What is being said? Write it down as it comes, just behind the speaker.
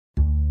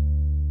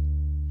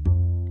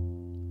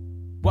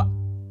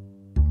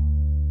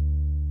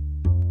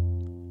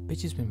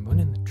Bitch has been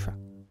running the trap.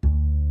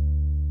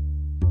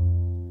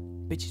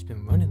 Bitch has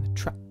been running the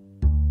trap.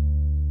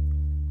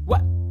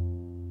 What?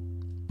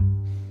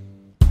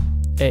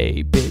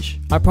 Hey bitch,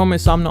 I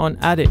promise I'm not an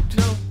addict.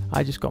 No.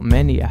 I just got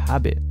many a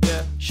habit.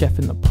 Yeah.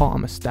 Cheffin the pot,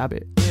 I'ma stab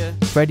it. Yeah.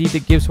 Freddie the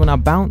Gibbs when I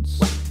bounce.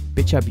 What?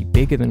 Bitch, I be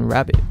bigger than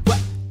rabbit.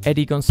 What?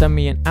 Eddie gon' send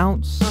me an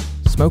ounce.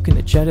 Smoking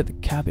the cheddar, the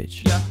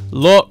cabbage. Yeah.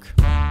 Look,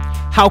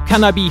 how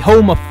can I be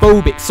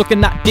homophobic? Sucking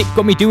that dick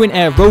got me doing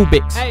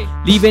aerobics. Hey.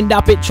 Leaving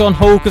that bitch on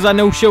hold cause I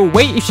know she'll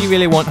wait if she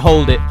really won't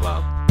hold it.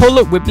 Wow. Pull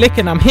up with blick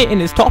and I'm hitting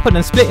his top and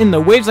then splitting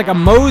the waves like a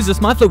Moses.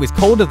 My flow is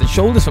colder than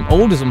shoulders from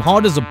olders. I'm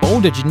hard as a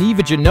boulder.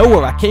 Geneva,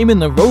 Geneva. I came in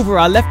the rover,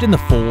 I left in the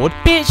Ford.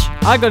 Bitch,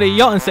 I got a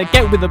yacht and said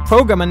get with the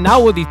program and now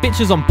all these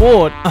bitches on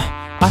board.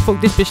 I fuck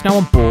this bitch, now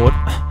I'm bored.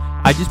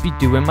 I just be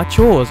doing my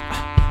chores.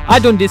 I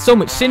done did so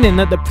much sinning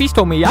that the priest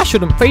told me I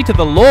shouldn't pray to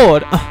the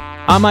Lord.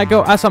 I might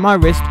go ass at my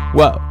wrist,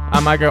 whoa. I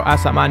might go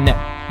ass at my neck,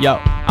 yo.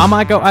 I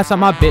might go ass at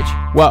my bitch,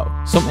 whoa.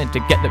 Something to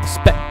get the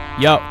respect,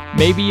 yo.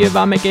 Maybe if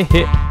I make a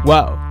hit,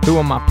 whoa. Who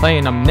am I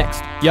playing? I'm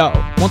next, yo.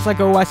 Once I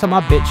go ass at my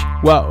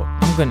bitch, whoa.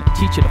 I'm gonna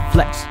teach you to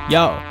flex,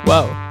 yo.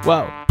 Whoa,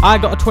 whoa. I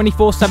got a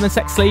 24/7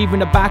 sex slave in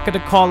the back of the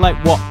car like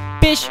what?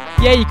 Bitch,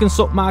 yeah you can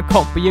suck my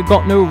cock, but you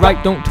got no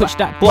right, don't touch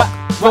that Glock.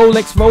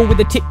 Rolex roll with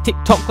a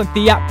tick-tick-tock like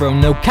the app, bro.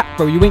 No cap,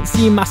 bro, you ain't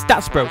seen my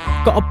stats, bro.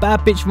 Got a bad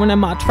bitch running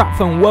my trap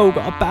phone, whoa.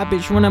 Got a bad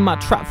bitch running my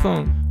trap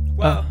phone.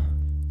 Wow.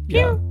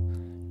 Yo,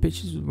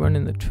 bitches was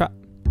running the trap.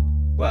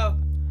 Wow.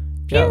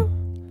 Yo,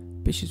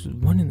 bitches was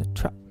running the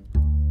trap.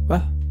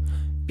 Wow.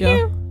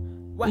 Yo,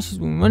 bitches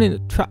been running the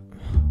trap.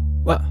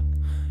 Wow.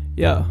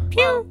 Yo,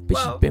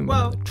 bitches been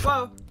running the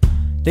trap.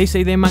 They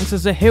say they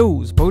Manxers are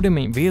hills, bro, them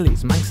ain't really,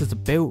 it's Manxers are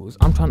bills.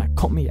 I'm trying to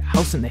cut me a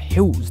house in the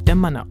hills,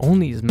 them man are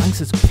only as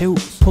Manxers are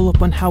pills. Pull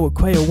up on Howard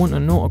Quayle, want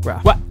an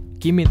autograph. What?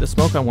 Give me the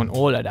smoke, I want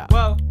all of that.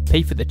 Wow.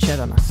 Pay for the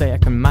cheddar and I say I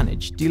can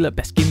manage. Dealer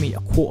best give me a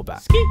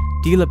quarterback.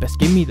 Dealer best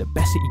give me the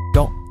best that he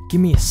got.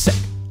 Give me a sec,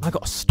 I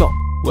gotta stop.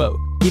 Whoa,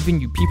 giving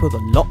you people the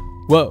lot.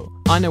 Whoa,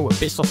 I know a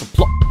bitch lost a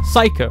plot.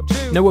 Psycho,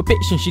 know a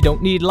bitch and she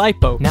don't need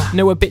lipo. Nah,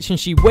 know a bitch and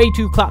she way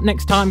too clap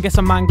next time. Guess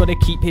a man gotta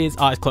keep his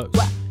eyes closed.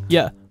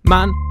 Yeah,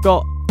 man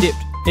got dipped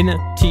in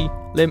a tea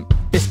limp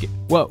biscuit.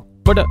 Whoa,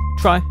 brother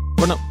try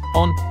run up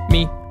on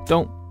me,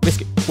 don't risk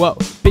it. Whoa,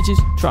 bitches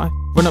try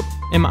run up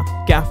in my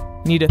gaff,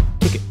 need a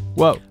ticket.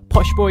 Whoa,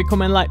 posh boy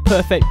coming like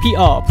perfect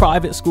PR.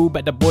 Private school,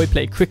 bet the boy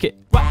play cricket.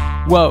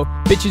 Whoa,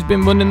 bitches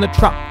been running the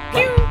trap.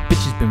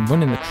 Bitches been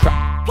running the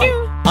trap.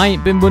 I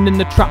ain't been running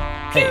the trap.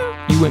 Hey,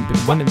 you ain't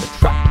been running the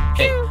trap.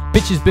 Hey,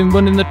 bitches been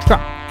running the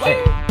trap.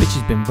 Hey,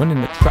 bitches been running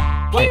the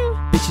trap. Hey,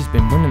 bitches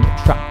been running the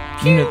trap.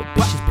 You know the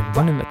bitches been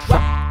running the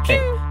trap. Hey,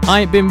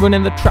 I ain't been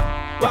running the trap.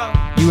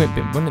 You ain't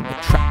been running the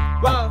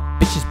trap.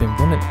 Bitches been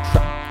running the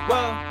trap.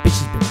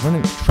 Bitches been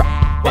running the trap.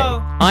 Hey,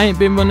 I ain't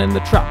been running the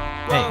trap.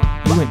 Hey,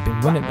 you ain't been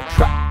running the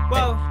trap.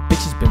 Hey,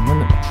 bitches been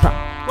running the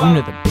trap. You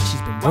know the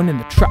bitches been running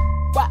the trap.